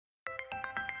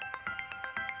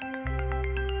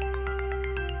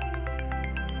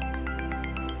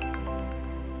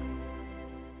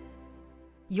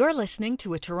You're listening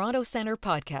to a Toronto Centre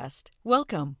podcast.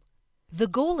 Welcome. The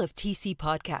goal of TC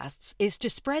Podcasts is to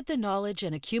spread the knowledge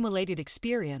and accumulated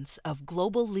experience of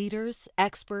global leaders,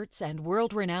 experts, and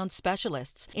world-renowned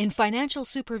specialists in financial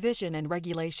supervision and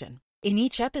regulation. In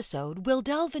each episode, we'll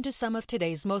delve into some of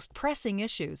today's most pressing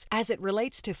issues as it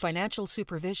relates to financial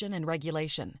supervision and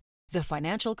regulation. The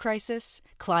financial crisis,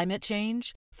 climate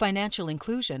change, financial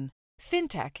inclusion,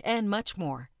 fintech, and much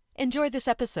more. Enjoy this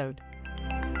episode.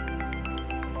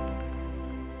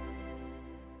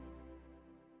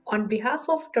 On behalf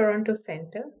of Toronto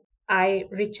Centre, I,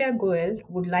 Richa Goel,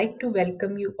 would like to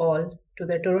welcome you all to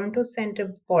the Toronto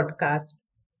Centre podcast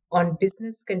on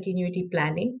business continuity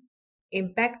planning,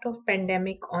 impact of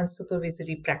pandemic on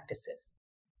supervisory practices.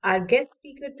 Our guest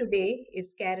speaker today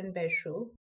is Karen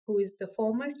Bergeron, who is the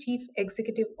former Chief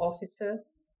Executive Officer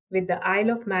with the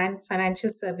Isle of Man Financial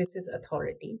Services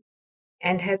Authority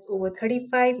and has over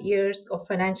 35 years of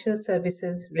financial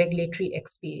services regulatory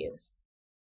experience.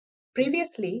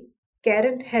 Previously,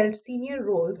 Karen held senior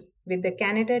roles with the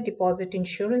Canada Deposit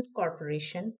Insurance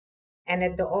Corporation and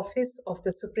at the Office of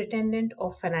the Superintendent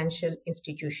of Financial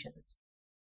Institutions.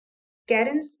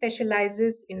 Karen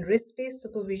specializes in risk-based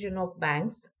supervision of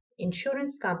banks,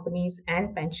 insurance companies,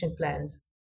 and pension plans.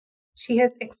 She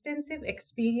has extensive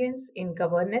experience in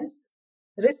governance,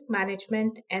 risk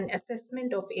management, and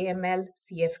assessment of AML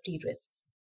CFT risks.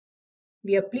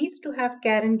 We are pleased to have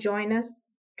Karen join us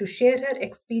to share her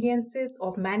experiences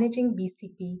of managing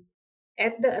BCP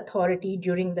at the authority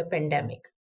during the pandemic.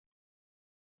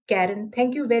 Karen,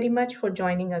 thank you very much for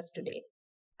joining us today.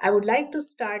 I would like to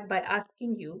start by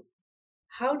asking you,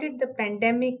 how did the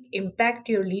pandemic impact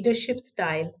your leadership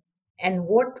style and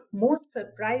what most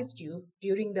surprised you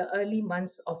during the early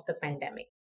months of the pandemic?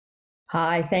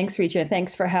 Hi, thanks, Richa.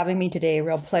 Thanks for having me today.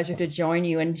 Real pleasure to join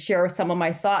you and share some of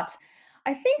my thoughts.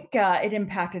 I think it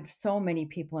impacted so many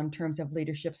people in terms of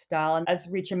leadership style. And as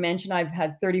Richa mentioned, I've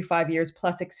had 35 years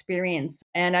plus experience.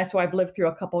 And so I've lived through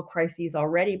a couple of crises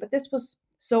already. But this was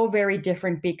so very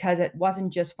different because it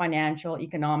wasn't just financial,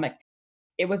 economic.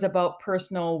 It was about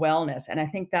personal wellness. And I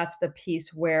think that's the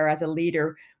piece where, as a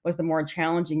leader, was the more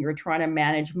challenging. You're trying to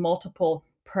manage multiple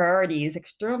priorities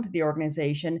external to the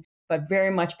organization, but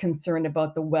very much concerned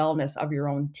about the wellness of your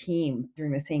own team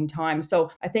during the same time.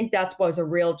 So I think that was a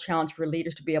real challenge for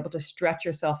leaders to be able to stretch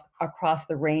yourself across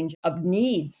the range of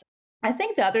needs. I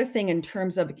think the other thing in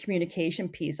terms of the communication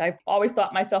piece, I've always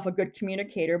thought myself a good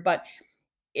communicator, but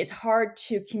it's hard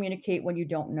to communicate when you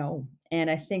don't know. And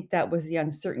I think that was the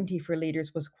uncertainty for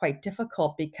leaders was quite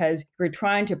difficult because you're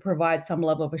trying to provide some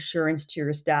level of assurance to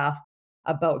your staff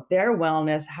about their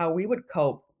wellness, how we would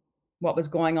cope, what was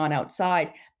going on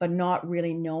outside, but not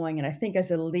really knowing. And I think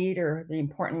as a leader, the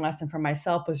important lesson for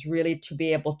myself was really to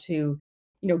be able to,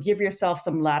 give yourself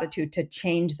some latitude to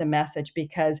change the message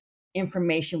because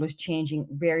information was changing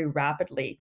very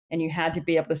rapidly. And you had to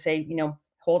be able to say,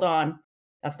 hold on,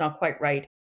 that's not quite right.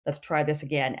 Let's try this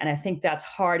again. And I think that's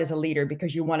hard as a leader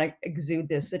because you want to exude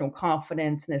this,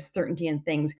 confidence and this certainty in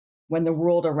things when the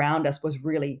world around us was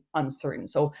really uncertain.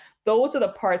 So those are the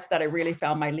parts that I really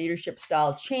found my leadership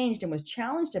style changed and was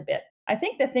challenged a bit. I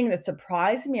think the thing that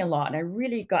surprised me a lot, and I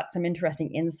really got some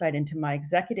interesting insight into my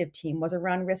executive team, was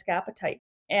around risk appetite.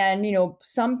 And,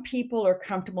 some people are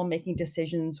comfortable making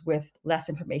decisions with less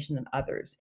information than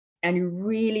others. And you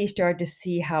really started to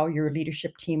see how your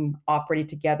leadership team operated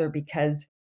together because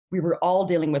we were all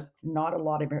dealing with not a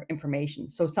lot of information.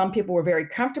 So some people were very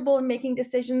comfortable in making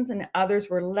decisions and others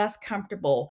were less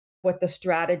comfortable with the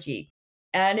strategy.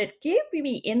 And it gave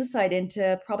me insight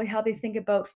into probably how they think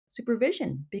about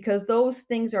supervision because those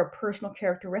things are personal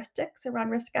characteristics around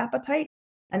risk appetite.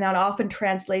 And that often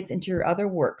translates into your other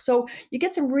work. So you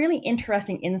get some really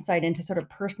interesting insight into sort of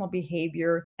personal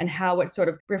behavior and how it sort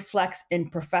of reflects in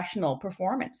professional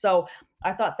performance. So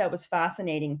I thought that was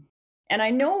fascinating. And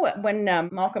I know when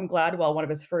Malcolm Gladwell, one of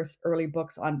his first early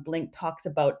books on Blink, talks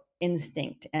about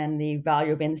instinct and the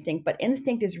value of instinct, but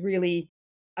instinct is really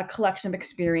a collection of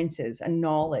experiences and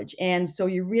knowledge. And so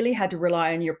you really had to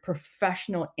rely on your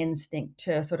professional instinct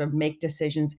to sort of make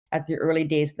decisions at the early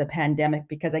days of the pandemic,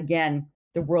 because again,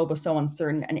 the world was so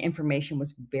uncertain and information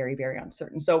was very, very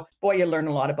uncertain. So boy, you learn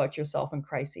a lot about yourself in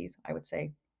crises, I would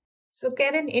say. So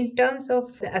Karen, in terms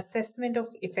of the assessment of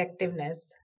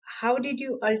effectiveness, how did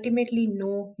you ultimately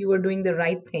know you were doing the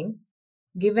right thing,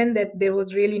 given that there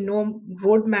was really no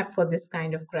roadmap for this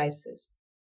kind of crisis?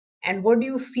 And what do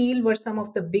you feel were some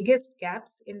of the biggest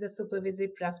gaps in the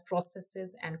supervisory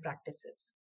processes and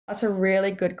practices? That's a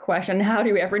really good question. How do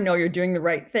you ever know you're doing the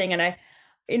right thing? And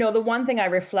The one thing I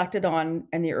reflected on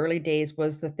in the early days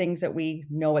was the things that we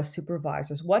know as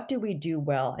supervisors. What do we do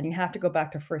well? And you have to go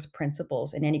back to first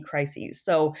principles in any crises.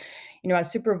 So,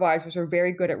 as supervisors, we're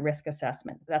very good at risk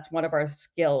assessment. That's one of our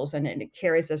skills, and it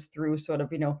carries us through sort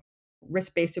of,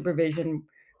 risk based supervision,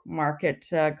 market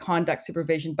conduct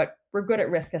supervision, but we're good at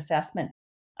risk assessment.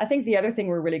 I think the other thing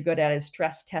we're really good at is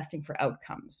stress testing for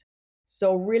outcomes.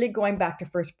 So, really going back to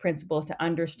first principles to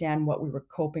understand what we were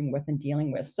coping with and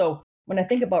dealing with. So, when I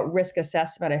think about risk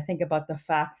assessment, I think about the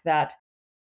fact that,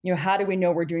 how do we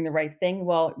know we're doing the right thing?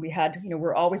 Well,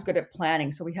 we're always good at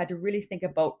planning. So we had to really think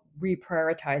about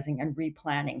reprioritizing and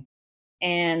replanning.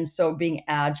 And so being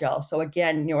agile. So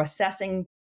again, assessing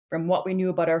from what we knew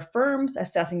about our firms,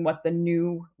 assessing what the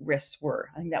new risks were.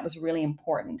 I think that was really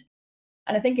important.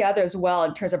 And I think the other as well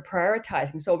in terms of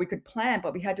prioritizing. So we could plan,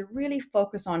 but we had to really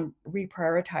focus on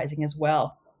reprioritizing as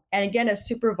well. And again, as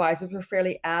supervisors, we're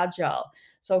fairly agile.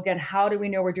 So again, how do we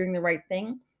know we're doing the right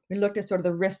thing? We looked at sort of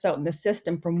the risks out in the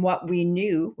system from what we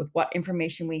knew with what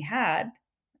information we had,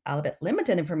 a little bit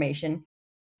limited information,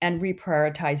 and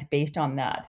reprioritize based on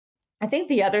that. I think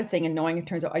the other thing in knowing in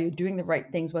terms of are you doing the right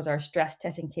things was our stress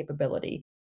testing capability.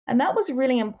 And that was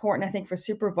really important, I think, for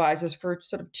supervisors for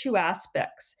sort of two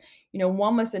aspects.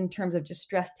 One was in terms of just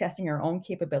stress testing our own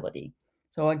capability.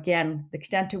 So again, the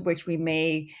extent to which we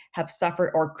may have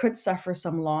suffered or could suffer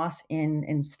some loss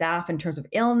in staff in terms of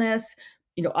illness,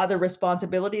 other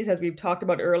responsibilities, as we've talked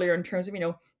about earlier, in terms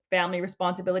of, family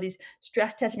responsibilities,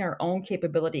 stress testing our own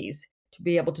capabilities to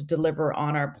be able to deliver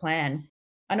on our plan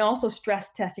and also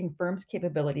stress testing firms'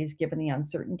 capabilities given the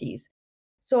uncertainties.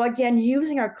 So again,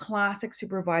 using our classic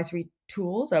supervisory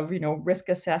tools of, risk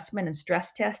assessment and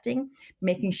stress testing,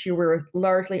 making sure we're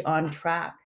largely on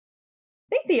track.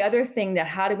 I think the other thing that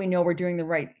how do we know we're doing the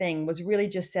right thing was really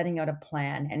just setting out a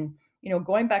plan. And,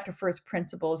 going back to first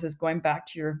principles is going back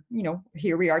to your,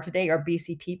 here we are today, our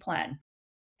BCP plan.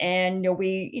 And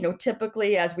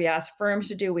typically, as we ask firms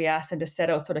to do, we ask them to set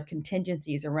out sort of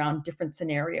contingencies around different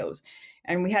scenarios.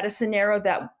 And we had a scenario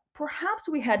that perhaps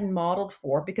we hadn't modeled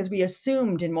for because we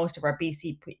assumed in most of our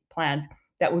BCP plans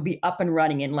that would be up and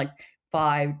running in like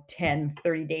 5, 10,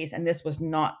 30 days. And this was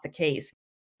not the case.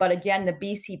 But again, the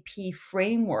BCP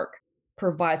framework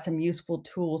provides some useful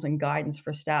tools and guidance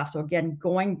for staff. So again,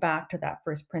 going back to that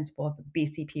first principle of the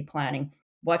BCP planning,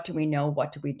 what do we know?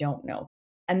 What do we don't know?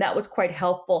 And that was quite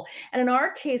helpful. And in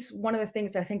our case, one of the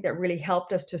things I think that really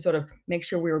helped us to sort of make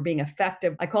sure we were being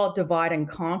effective, I call it divide and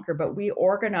conquer, but we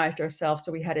organized ourselves.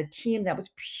 So we had a team that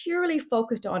was purely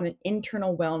focused on an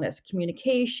internal wellness,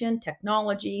 communication,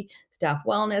 technology, staff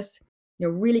wellness,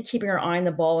 really keeping our eye on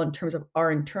the ball in terms of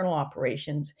our internal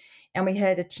operations. And we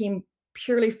had a team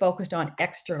purely focused on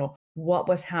external, what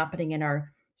was happening in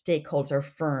our stakeholders, our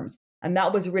firms. And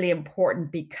that was really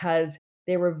important because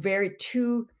they were very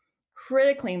two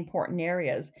critically important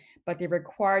areas, but they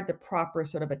required the proper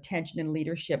sort of attention and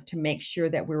leadership to make sure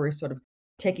that we were sort of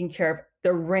taking care of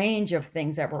the range of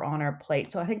things that were on our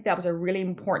plate. So I think that was a really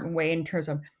important way in terms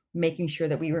of making sure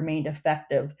that we remained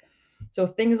effective. So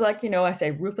things like, I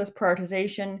say ruthless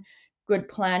prioritization, good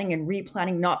planning and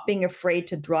replanning, not being afraid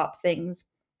to drop things,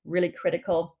 really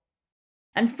critical.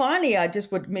 And finally, I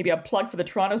just would maybe a plug for the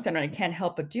Toronto Centre. And I can't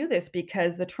help but do this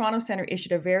because the Toronto Centre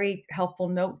issued a very helpful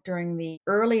note during the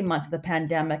early months of the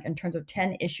pandemic in terms of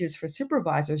 10 issues for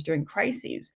supervisors during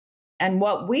crises. And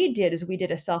what we did is we did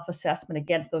a self assessment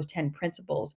against those 10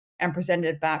 principles and presented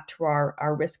it back to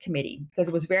our risk committee because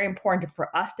it was very important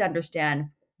for us to understand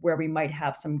where we might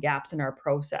have some gaps in our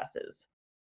processes.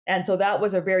 And so that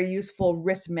was a very useful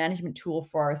risk management tool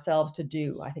for ourselves to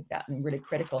do. I think that and really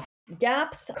critical.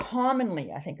 Gaps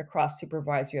commonly, I think, across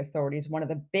supervisory authorities, one of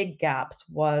the big gaps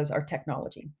was our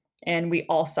technology. And we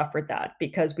all suffered that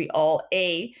because we all,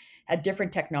 A, had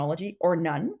different technology or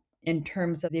none in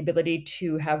terms of the ability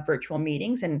to have virtual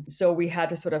meetings. And so we had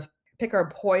to sort of pick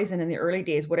our poison in the early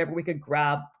days, whatever we could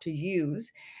grab to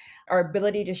use. Our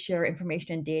ability to share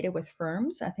information and data with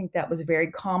firms, I think that was very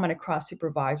common across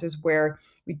supervisors where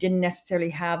we didn't necessarily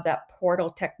have that portal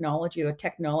technology or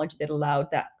technology that allowed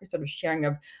that sort of sharing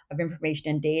of information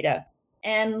and data.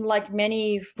 And like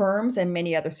many firms and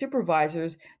many other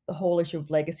supervisors, the whole issue of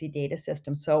legacy data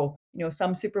systems. So,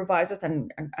 some supervisors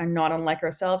and not unlike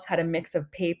ourselves had a mix of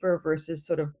paper versus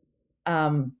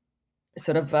um,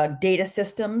 data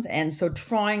systems. And so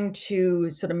trying to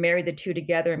sort of marry the two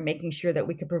together and making sure that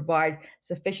we could provide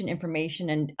sufficient information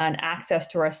and access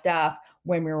to our staff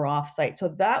when we were offsite. So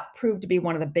that proved to be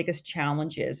one of the biggest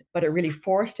challenges, but it really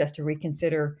forced us to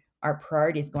reconsider our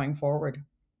priorities going forward.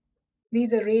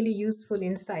 These are really useful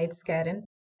insights, Karen.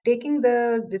 Taking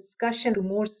the discussion to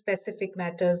more specific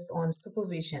matters on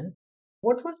supervision,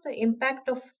 What was the impact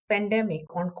of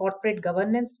pandemic on corporate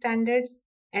governance standards,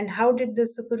 and how did the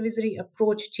supervisory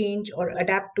approach change or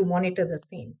adapt to monitor the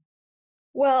same?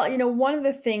 Well, one of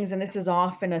the things, and this is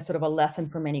often a sort of a lesson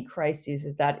for many crises,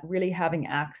 is that really having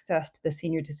access to the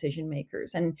senior decision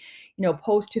makers. And,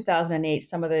 post 2008,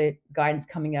 some of the guidance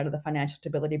coming out of the Financial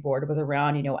Stability Board was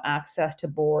around, access to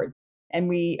board. And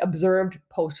we observed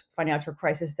post financial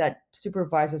crisis that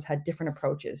supervisors had different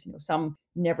approaches. Some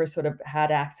never sort of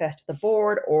had access to the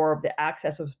board, or if the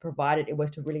access was provided, it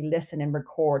was to really listen and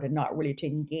record and not really to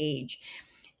engage.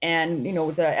 And,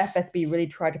 the FSB really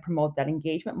tried to promote that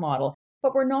engagement model,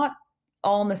 but we're not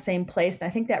all in the same place. And I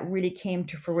think that really came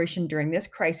to fruition during this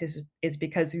crisis is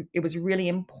because it was really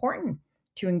important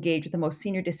to engage with the most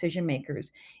senior decision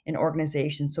makers in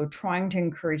organizations. So trying to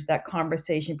encourage that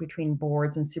conversation between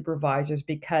boards and supervisors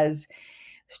because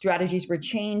strategies were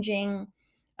changing.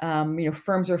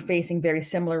 Firms were facing very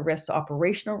similar risks,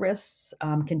 operational risks,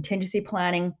 contingency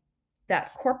planning.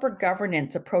 That corporate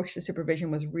governance approach to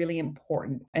supervision was really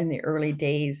important in the early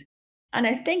days. And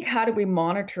I think, how do we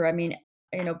monitor? I mean,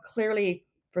 clearly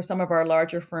for some of our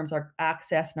larger firms, our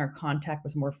access and our contact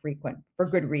was more frequent for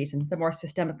good reason. The more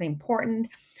systemically important,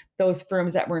 those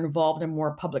firms that were involved in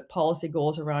more public policy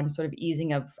goals around sort of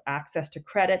easing of access to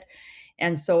credit.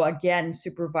 And so again,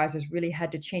 supervisors really had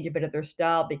to change a bit of their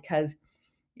style because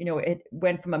it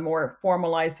went from a more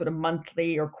formalized sort of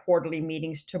monthly or quarterly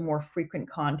meetings to more frequent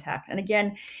contact. And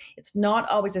again, it's not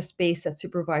always a space that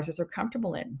supervisors are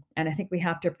comfortable in. And I think we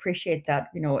have to appreciate that,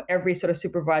 every sort of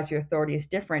supervisory authority is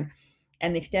different,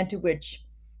 and the extent to which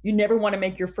you never want to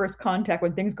make your first contact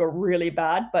when things go really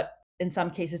bad. But in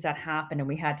some cases that happened, and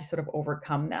we had to sort of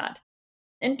overcome that.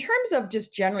 In terms of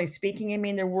just generally speaking, I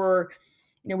mean,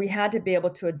 we had to be able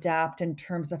to adapt in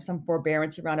terms of some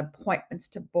forbearance around appointments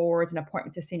to boards and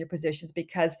appointments to senior positions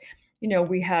because,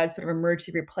 we had sort of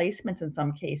emergency replacements in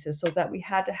some cases, so that we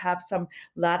had to have some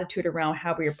latitude around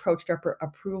how we approached our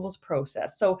approvals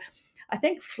process. So I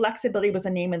think flexibility was the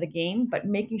name of the game, but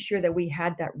making sure that we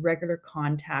had that regular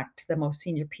contact to the most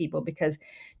senior people because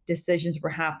decisions were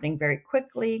happening very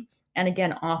quickly. And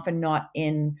again, often not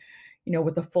in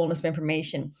with the fullness of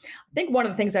information. I think one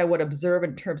of the things I would observe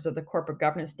in terms of the corporate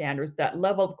governance standards, that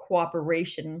level of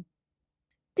cooperation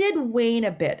did wane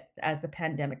a bit as the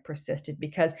pandemic persisted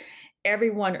because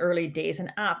everyone early days,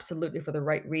 and absolutely for the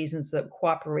right reasons, that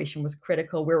cooperation was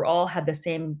critical. We all had the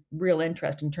same real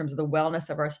interest in terms of the wellness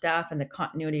of our staff and the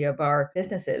continuity of our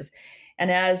businesses.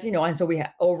 And so we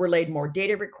overlaid more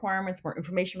data requirements, more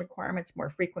information requirements, more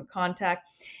frequent contact.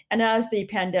 And as the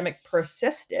pandemic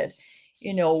persisted,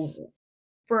 you know,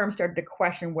 firms started to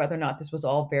question whether or not this was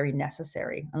all very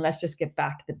necessary. And let's just get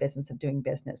back to the business of doing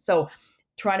business. So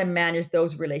trying to manage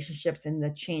those relationships in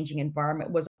the changing environment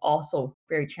was also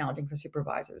very challenging for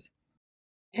supervisors.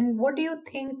 And what do you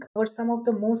think were some of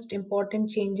the most important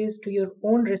changes to your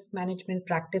own risk management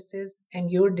practices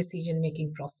and your decision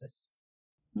making process?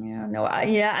 Yeah,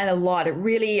 and a lot. It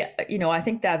really, I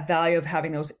think that value of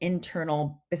having those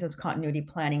internal business continuity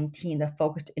planning team that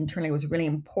focused internally was really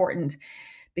important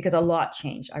because a lot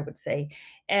changed, I would say.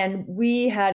 And we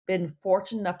had been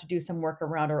fortunate enough to do some work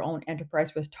around our own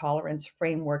enterprise risk tolerance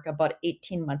framework about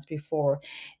 18 months before.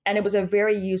 And it was a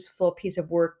very useful piece of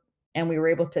work. And we were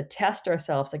able to test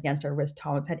ourselves against our risk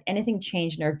tolerance. Had anything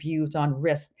changed in our views on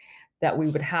risk that we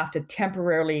would have to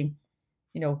temporarily,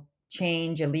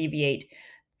 change, alleviate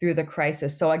through the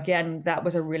crisis. So again, that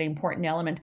was a really important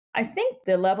element. I think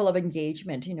the level of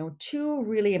engagement, two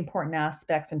really important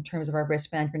aspects in terms of our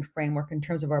risk management framework, in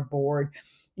terms of our board.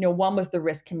 One was the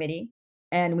risk committee.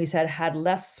 And we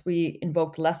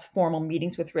invoked less formal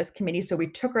meetings with risk committees. So we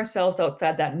took ourselves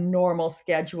outside that normal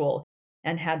schedule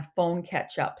and had phone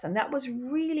catch ups. And that was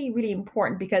really, really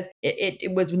important because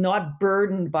it was not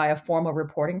burdened by a formal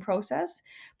reporting process,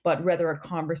 but rather a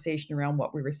conversation around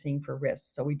what we were seeing for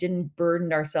risks. So we didn't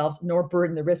burden ourselves nor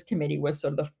burden the risk committee with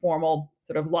sort of the formal,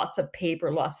 sort of lots of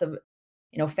paper, lots of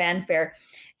fanfare.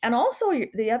 And also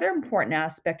the other important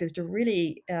aspect is to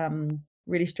really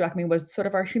struck me was sort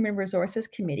of our human resources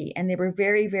committee, and they were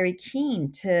very, very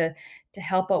keen to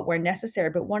help out where necessary.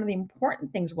 But one of the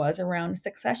important things was around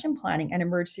succession planning and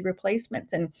emergency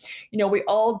replacements. And we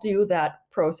all do that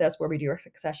process where we do our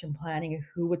succession planning,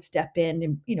 who would step in,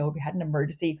 and if we had an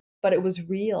emergency. But it was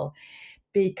real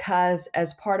because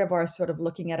as part of our sort of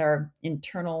looking at our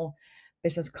internal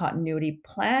business continuity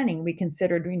planning, we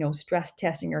considered, stress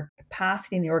testing our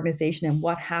capacity in the organization and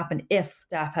what happened if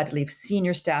staff had to leave,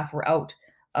 senior staff were out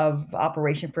of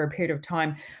operation for a period of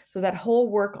time. So that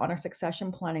whole work on our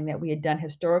succession planning that we had done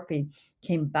historically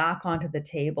came back onto the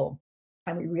table.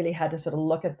 And we really had to sort of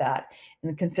look at that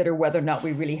and consider whether or not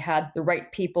we really had the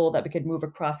right people that we could move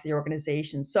across the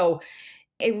organization. So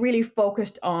it really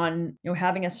focused on,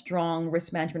 having a strong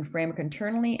risk management framework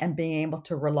internally and being able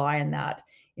to rely on that,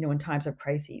 in times of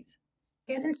crises.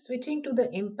 Karen, switching to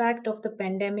the impact of the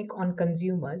pandemic on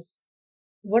consumers,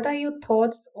 what are your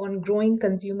thoughts on growing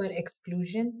consumer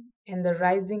exclusion and the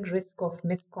rising risk of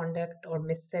misconduct or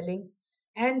mis-selling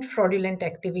and fraudulent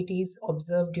activities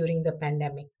observed during the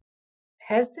pandemic?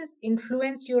 Has this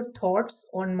influenced your thoughts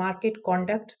on market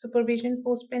conduct supervision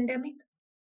post pandemic?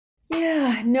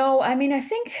 Yeah, no, I mean, I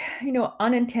think,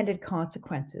 unintended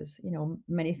consequences,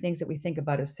 many things that we think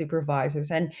about as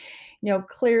supervisors. And,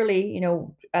 clearly,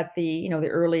 at the, the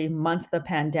early months of the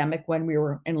pandemic when we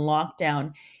were in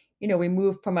lockdown, we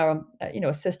moved from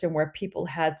a system where people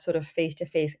had sort of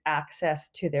face-to-face access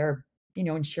to their,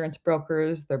 insurance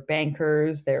brokers, their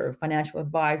bankers, their financial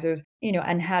advisors,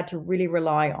 and had to really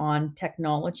rely on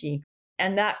technology.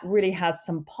 And that really had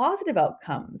some positive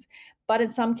outcomes, but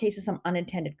in some cases, some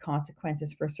unintended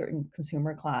consequences for certain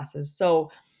consumer classes.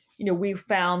 So, we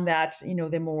found that,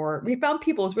 we found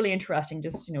people, is really interesting,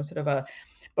 just, sort of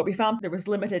but we found there was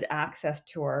limited access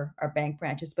to our bank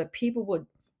branches, but people would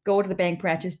go to the bank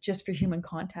branches just for human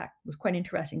contact. It was quite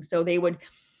interesting. So they would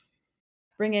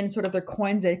bring in sort of their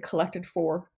coins they collected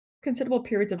for considerable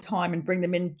periods of time and bring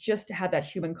them in just to have that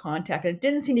human contact. And it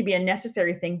didn't seem to be a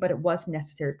necessary thing, but it was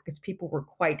necessary because people were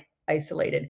quite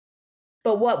isolated.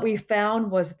 But what we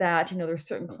found was that, there's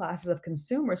certain classes of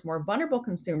consumers, more vulnerable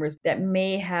consumers, that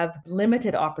may have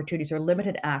limited opportunities or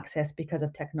limited access because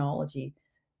of technology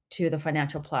to the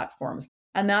financial platforms.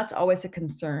 And that's always a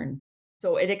concern.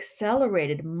 So it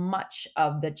accelerated much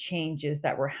of the changes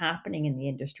that were happening in the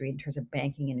industry in terms of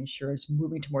banking and insurance,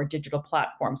 moving to more digital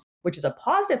platforms, which is a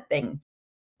positive thing.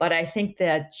 But I think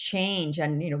that change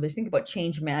and, let's think about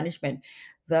change management,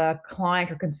 the client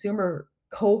or consumer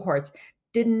cohorts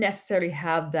didn't necessarily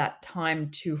have that time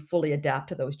to fully adapt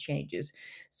to those changes.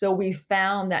 So we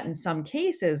found that in some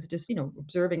cases, just,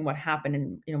 observing what happened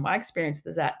and, my experience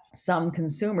is that some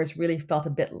consumers really felt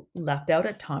a bit left out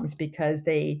at times because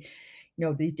they,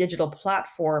 these digital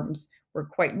platforms were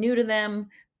quite new to them.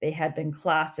 They had been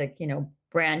classic,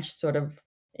 branch sort of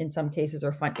in some cases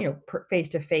or fun, face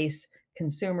to face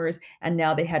consumers, and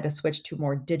now they had to switch to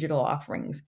more digital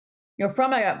offerings.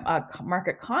 From a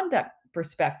market conduct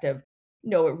perspective,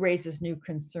 it raises new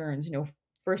concerns,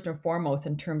 first and foremost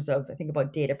in terms of, I think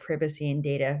about data privacy and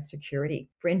data security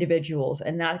for individuals.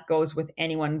 And that goes with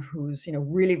anyone who's,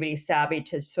 really, really savvy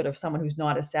to sort of someone who's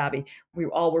not as savvy. We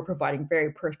all were providing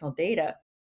very personal data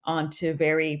onto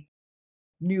very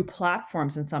new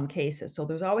platforms in some cases. So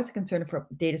there's always a concern for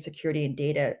data security and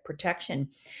data protection.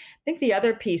 I think the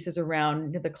other piece is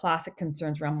around, the classic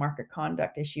concerns around market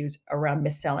conduct issues around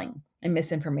mis-selling and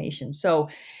misinformation. So,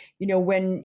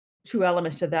 when two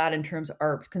elements to that in terms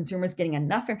are consumers getting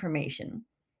enough information,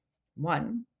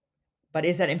 one, but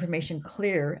is that information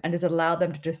clear and does it allow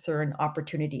them to discern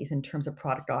opportunities in terms of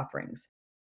product offerings?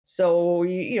 So,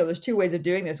 there's two ways of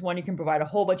doing this. One, you can provide a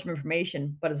whole bunch of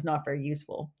information, but it's not very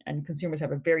useful. And consumers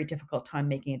have a very difficult time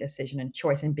making a decision and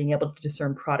choice and being able to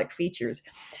discern product features.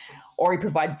 Or you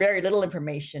provide very little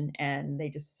information and they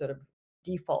just sort of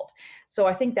default. So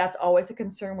I think that's always a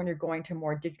concern when you're going to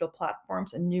more digital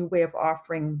platforms, a new way of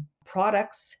offering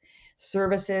products,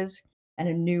 services, and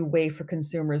a new way for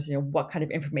consumers, what kind of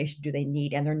information do they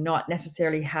need? And they're not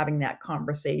necessarily having that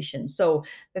conversation. So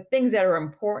the things that are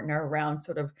important are around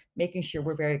sort of making sure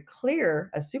we're very clear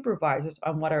as supervisors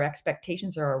on what our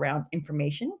expectations are around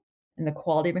information and the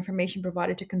quality of information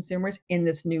provided to consumers in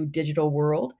this new digital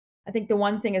world. I think the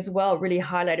one thing as well really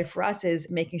highlighted for us is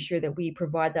making sure that we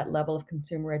provide that level of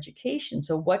consumer education.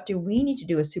 So what do we need to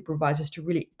do as supervisors to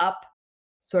really up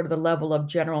sort of the level of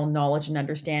general knowledge and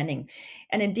understanding?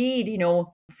 And indeed,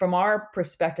 from our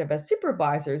perspective as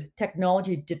supervisors,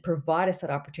 technology did provide us that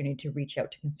opportunity to reach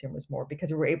out to consumers more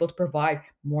because we were able to provide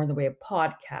more in the way of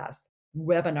podcasts,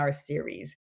 webinar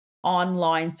series,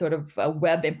 online sort of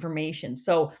web information.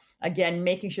 So again,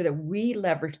 making sure that we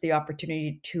leverage the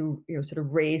opportunity to, sort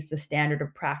of raise the standard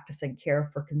of practice and care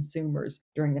for consumers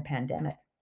during the pandemic.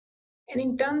 And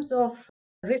in terms of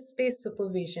risk based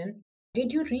supervision,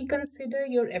 did you reconsider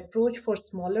your approach for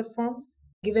smaller firms,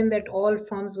 given that all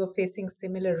firms were facing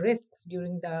similar risks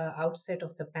during the outset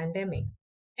of the pandemic?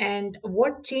 And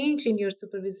what changed in your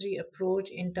supervisory approach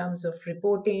in terms of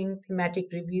reporting, thematic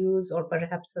reviews, or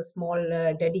perhaps a small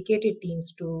dedicated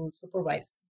teams to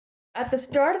supervise? At the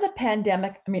start of the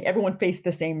pandemic, I mean, everyone faced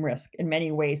the same risk in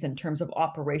many ways in terms of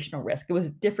operational risk. It was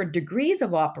different degrees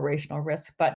of operational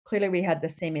risk, but clearly we had the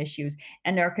same issues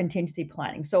and our contingency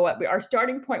planning. So our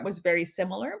starting point was very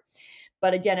similar.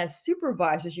 But again, as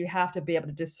supervisors, you have to be able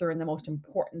to discern the most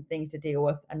important things to deal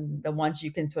with and the ones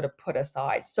you can sort of put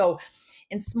aside. So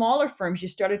in smaller firms, you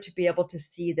started to be able to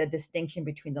see the distinction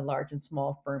between the large and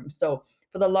small firms. So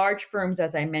for the large firms,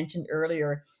 as I mentioned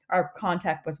earlier, our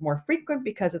contact was more frequent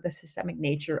because of the systemic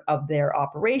nature of their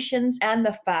operations and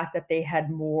the fact that they had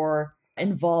more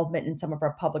involvement in some of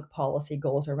our public policy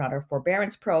goals around our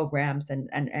forbearance programs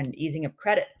and easing of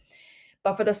credit.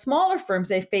 But for the smaller firms,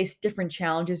 they faced different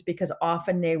challenges because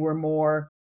often they were more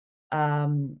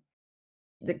um,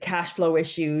 the cash flow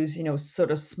issues, sort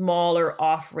of smaller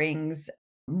offerings,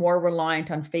 more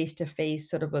reliant on face to face,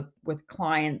 sort of with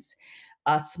clients,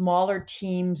 smaller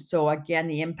teams. So again,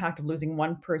 the impact of losing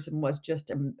one person was just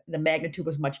the magnitude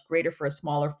was much greater for a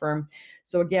smaller firm.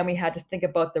 So again, we had to think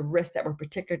about the risks that were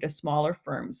particular to smaller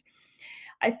firms.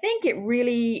 I think it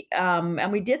really,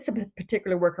 and we did some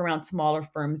particular work around smaller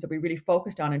firms that we really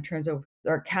focused on in terms of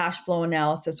our cash flow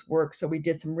analysis work. So we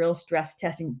did some real stress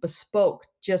testing bespoke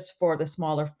just for the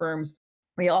smaller firms.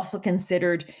 We also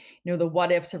considered, the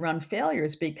what ifs around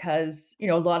failures because,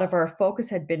 a lot of our focus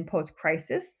had been post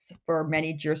crisis for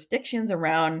many jurisdictions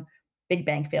around big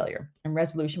bang failure and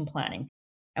resolution planning.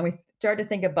 And we started to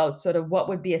think about sort of what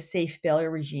would be a safe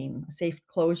failure regime, a safe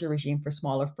closure regime for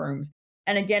smaller firms.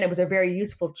 And again, it was a very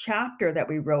useful chapter that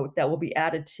we wrote that will be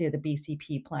added to the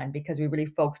BCP plan because we really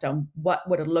focused on what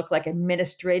would it look like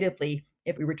administratively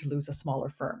if we were to lose a smaller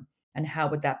firm and how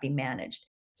would that be managed.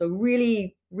 So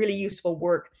really, really useful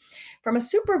work. From a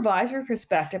supervisory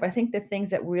perspective, I think the things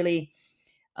that really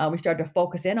we started to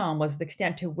focus in on was the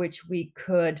extent to which we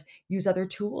could use other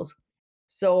tools.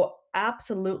 So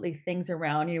absolutely things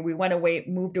around, we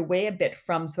moved away a bit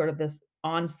from sort of this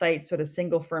on-site sort of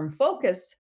single firm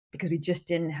focus because we just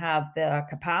didn't have the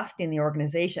capacity in the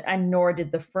organization and nor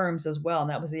did the firms as well. And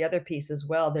that was the other piece as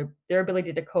well, their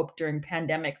ability to cope during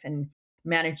pandemics and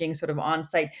managing sort of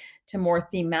on-site to more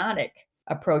thematic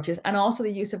approaches and also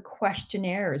the use of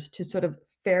questionnaires to sort of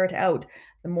ferret out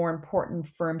the more important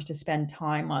firms to spend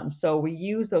time on. So we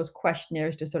use those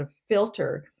questionnaires to sort of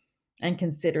filter and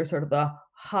consider sort of the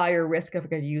higher risk, if I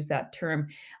could use that term,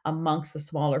 amongst the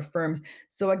smaller firms.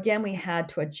 So again, we had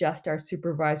to adjust our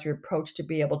supervisory approach to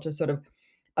be able to sort of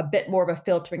a bit more of a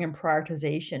filtering and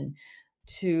prioritization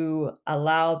to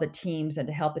allow the teams and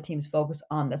to help the teams focus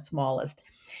on the smallest.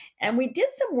 And we did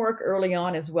some work early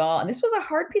on as well. And this was a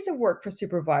hard piece of work for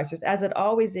supervisors, as it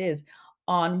always is,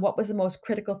 on what was the most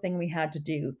critical thing we had to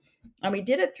do. And we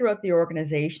did it throughout the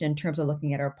organization in terms of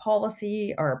looking at our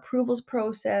policy, our approvals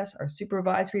process, our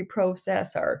supervisory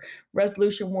process, our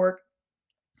resolution work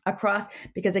across,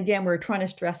 because again, we're trying to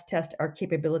stress test our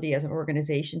capability as an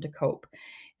organization to cope.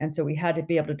 And so we had to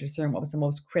be able to discern what was the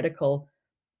most critical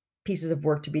pieces of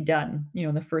work to be done,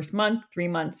 in the first month, 3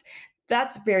 months.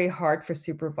 That's very hard for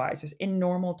supervisors in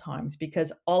normal times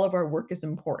because all of our work is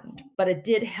important. But it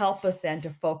did help us then to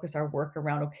focus our work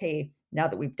around, okay, now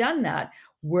that we've done that,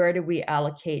 where do we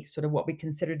allocate sort of what we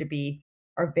consider to be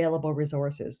our available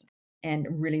resources and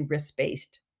really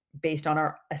risk-based based on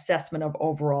our assessment of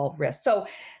overall risk. So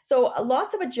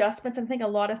lots of adjustments. I think a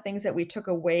lot of things that we took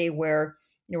away where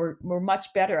we're much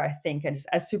better, I think,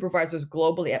 as supervisors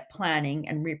globally at planning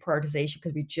and reprioritization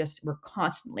because we're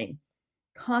constantly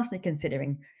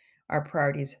considering our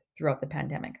priorities throughout the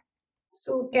pandemic.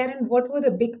 So, Karen, what were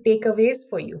the big takeaways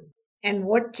for you? And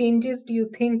what changes do you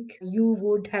think you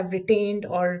would have retained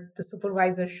or the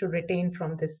supervisor should retain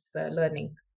from this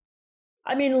learning?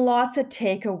 I mean, lots of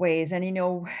takeaways. And,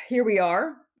 here we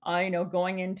are,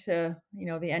 going into,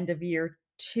 the end of year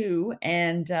two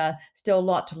and still a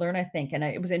lot to learn, I think. And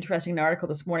it was interesting. An article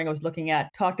this morning I was looking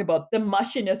at talked about the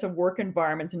mushiness of work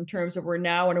environments in terms of we're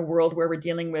now in a world where we're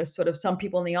dealing with sort of some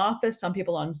people in the office, some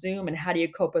people on Zoom, and how do you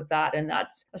cope with that? And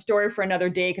that's a story for another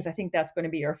day because I think that's going to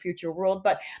be our future world.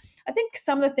 But I think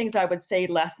some of the things I would say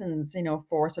lessons,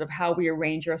 for sort of how we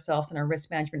arrange ourselves in our risk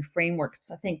management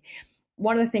frameworks. I think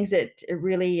one of the things that it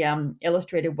really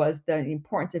illustrated was the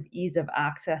importance of ease of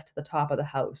access to the top of the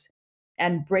house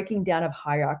and breaking down of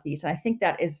hierarchies. And I think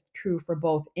that is true for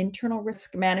both internal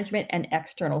risk management and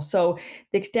external. So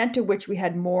the extent to which we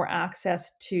had more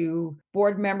access to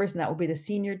board members, and that would be the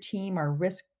senior team, our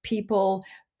risk people,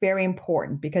 very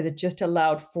important because it just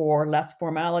allowed for less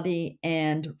formality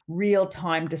and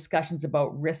real-time discussions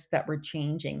about risks that were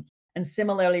changing. And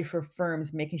similarly for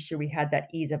firms, making sure we had that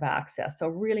ease of access. So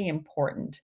really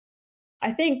important.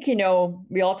 I think,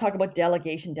 we all talk about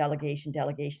delegation,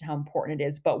 how important it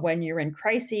is. But when you're in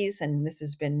crises, and this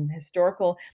has been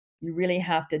historical, you really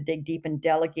have to dig deep and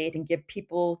delegate and give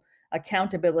people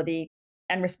accountability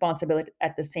and responsibility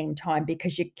at the same time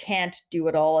because you can't do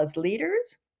it all as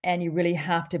leaders And you really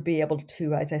have to be able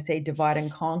to, as I say, divide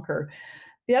and conquer.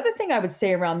 The other thing I would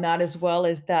say around that as well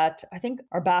is that I think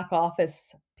our back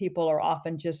office people are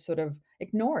often just sort of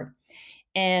ignored.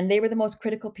 And they were the most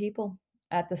critical people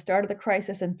at the start of the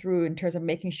crisis and through in terms of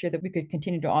making sure that we could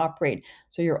continue to operate.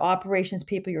 So your operations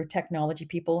people, your technology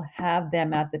people, have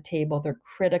them at the table. They're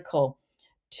critical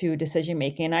to decision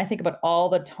making. And I think about all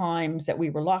the times that we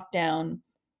were locked down,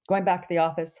 going back to the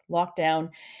office, locked down.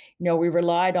 We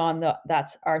relied on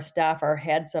that's our staff, our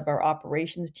heads of our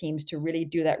operations teams to really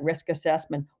do that risk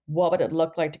assessment. What would it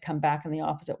look like to come back in the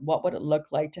office? What would it look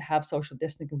like to have social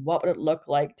distancing? What would it look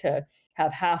like to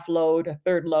have half load, a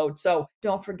third load? So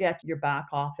don't forget your back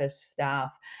office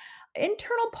staff.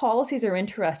 Internal policies are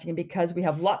interesting because we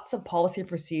have lots of policy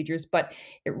procedures, but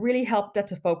it really helped us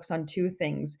to focus on two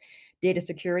things: data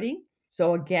security.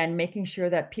 So again, making sure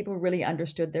that people really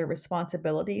understood their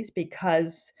responsibilities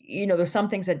because there's some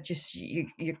things that just you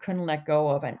couldn't let go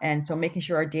of, and so making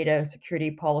sure our data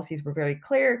security policies were very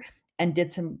clear and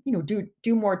did some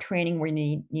do more training where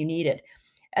you need it.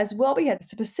 As well, we had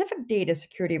specific data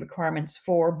security requirements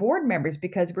for board members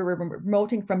because we were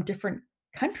remoting from different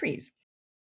countries.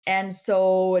 And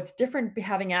so it's different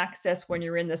having access when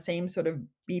you're in the same sort of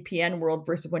VPN world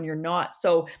versus when you're not.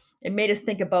 So it made us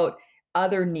think about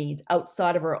other needs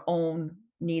outside of our own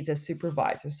needs as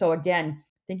supervisors. So again,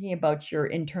 thinking about your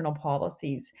internal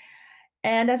policies.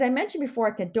 And as I mentioned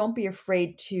before, don't be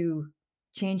afraid to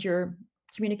change your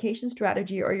communication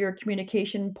strategy or your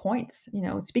communication points,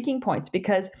 speaking points,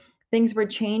 because things were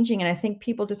changing. And I think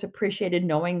people just appreciated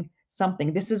knowing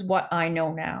something. This is what I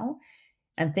know now,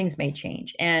 and things may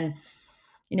change. And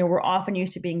we're often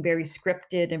used to being very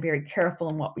scripted and very careful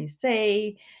in what we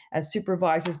say as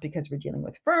supervisors because we're dealing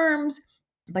with firms.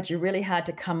 But you really had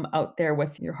to come out there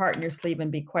with your heart in your sleeve and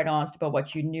be quite honest about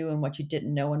what you knew and what you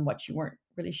didn't know and what you weren't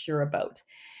really sure about.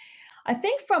 I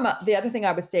think the other thing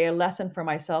I would say, a lesson for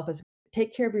myself is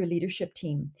take care of your leadership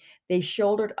team. They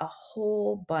shouldered a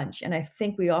whole bunch. And I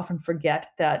think we often forget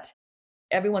that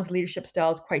everyone's leadership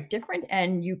style is quite different.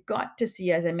 And you got to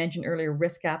see, as I mentioned earlier,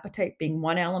 risk appetite being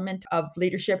one element of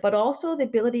leadership, but also the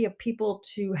ability of people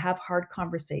to have hard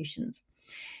conversations.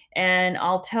 And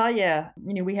I'll tell you,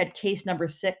 we had case number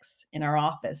 6 in our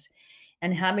office,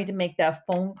 and having to make that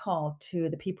phone call to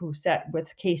the people who sat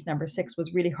with case number 6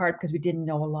 was really hard because we didn't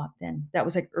know a lot then. That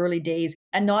was like early days,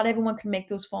 and not everyone could make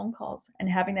those phone calls. And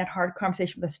having that hard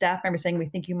conversation with a staff member saying, we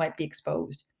think you might be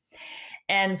exposed.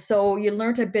 And so you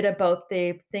learned a bit about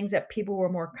the things that people were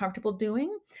more comfortable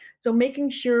doing. So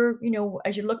making sure,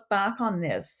 as you look back on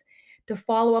this, to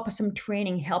follow up with some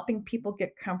training, helping people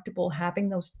get comfortable having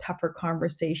those tougher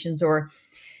conversations, or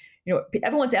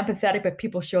everyone's empathetic, but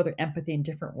people show their empathy in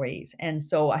different ways. And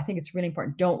so I think it's really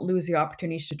important. Don't lose the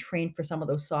opportunities to train for some of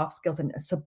those soft skills and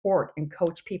support and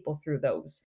coach people through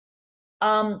those.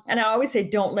 And I always say,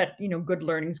 don't let, good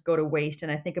learnings go to waste.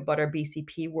 And I think about our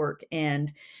BCP work,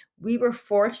 and we were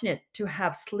fortunate to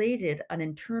have slated an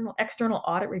external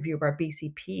audit review of our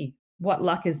BCP. What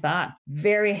luck is that?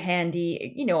 Very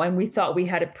handy, and we thought we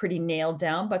had it pretty nailed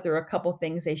down, but there are a couple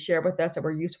things they shared with us that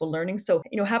were useful learning. So,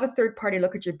 have a third party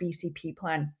look at your BCP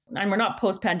plan. And we're not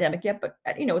post pandemic yet, but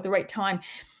at the right time,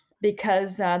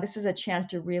 because this is a chance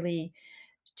to really,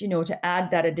 to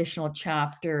add that additional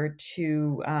chapter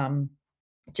to,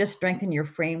 just strengthen your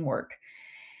framework.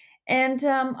 And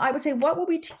I would say, what will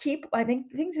we keep? I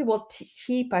think things that we'll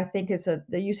keep, I think, is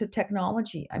the use of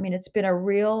technology. I mean, it's been a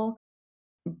real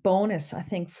bonus, I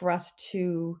think, for us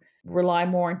to rely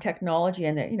more on technology.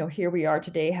 And that, here we are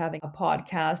today having a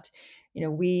podcast.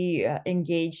 We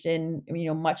engaged in,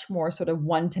 much more sort of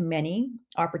one-to-many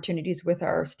opportunities with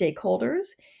our stakeholders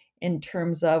in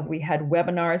terms of we had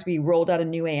webinars. We rolled out a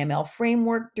new AML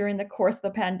framework during the course of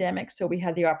the pandemic. So we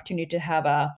had the opportunity to have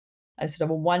a sort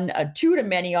of a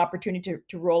two-to-many opportunity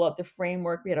to roll out the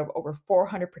framework. We had over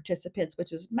 400 participants,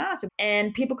 which was massive.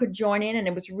 And people could join in, and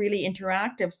it was really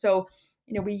interactive. So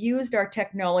we used our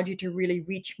technology to really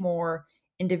reach more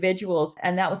individuals,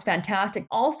 and that was fantastic.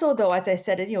 Also, though, as I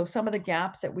said, some of the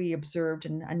gaps that we observed,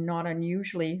 and not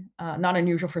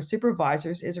unusual for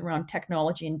supervisors, is around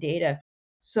technology and data.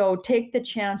 So take the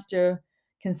chance to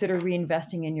consider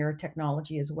reinvesting in your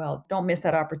technology as well. Don't miss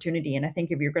that opportunity. And I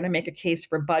think if you're going to make a case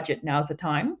for budget, now's the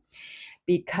time,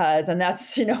 and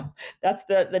that's that's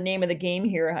the name of the game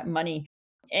here, money.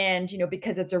 And,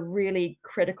 because it's a really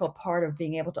critical part of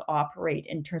being able to operate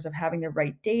in terms of having the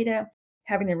right data,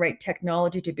 having the right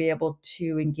technology to be able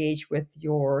to engage with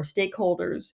your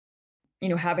stakeholders.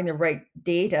 having the right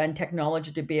data and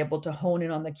technology to be able to hone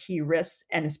in on the key risks,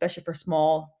 and especially for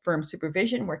small firm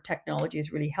supervision where technology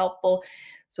is really helpful.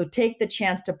 So take the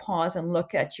chance to pause and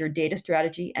look at your data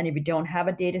strategy. And if you don't have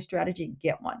a data strategy,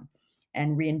 get one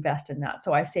and reinvest in that.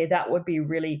 So I say that would be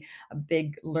really a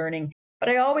big learning. But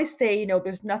I always say,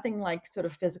 there's nothing like sort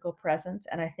of physical presence.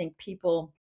 And I think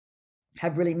people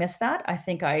have really missed that. I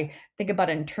think about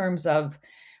it in terms of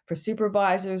for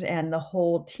supervisors and the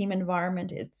whole team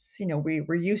environment. It's,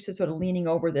 we're used to sort of leaning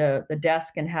over the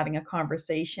desk and having a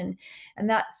conversation, and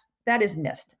that is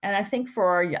missed. And I think for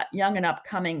our young and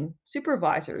upcoming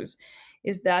supervisors,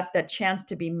 is that chance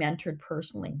to be mentored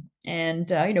personally.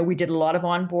 And we did a lot of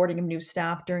onboarding of new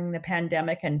staff during the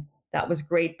pandemic, and that was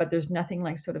great. But there's nothing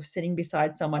like sort of sitting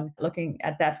beside someone, looking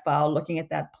at that file, looking at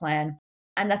that plan,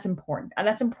 and that's important. And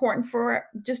that's important for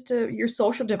just your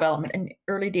social development and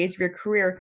early days of your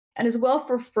career. And as well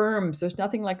for firms, there's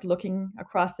nothing like looking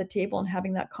across the table and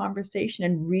having that conversation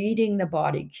and reading the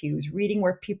body cues, reading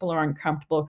where people are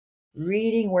uncomfortable,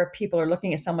 reading where people are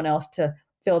looking at someone else to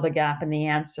fill the gap in the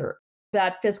answer.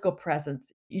 That physical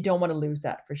presence, you don't want to lose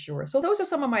that for sure. So those are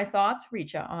some of my thoughts,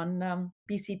 Richa, on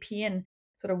BCP and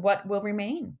sort of what will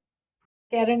remain.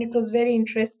 Karen, it was very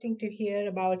interesting to hear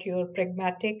about your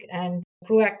pragmatic and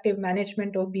proactive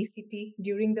management of BCP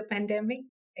during the pandemic.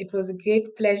 It was a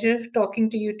great pleasure talking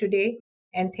to you today.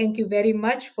 And thank you very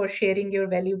much for sharing your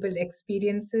valuable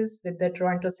experiences with the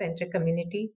Toronto Centre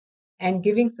community and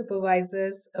giving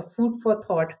supervisors a food for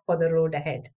thought for the road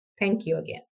ahead. Thank you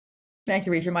again. Thank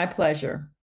you, Richa. My pleasure.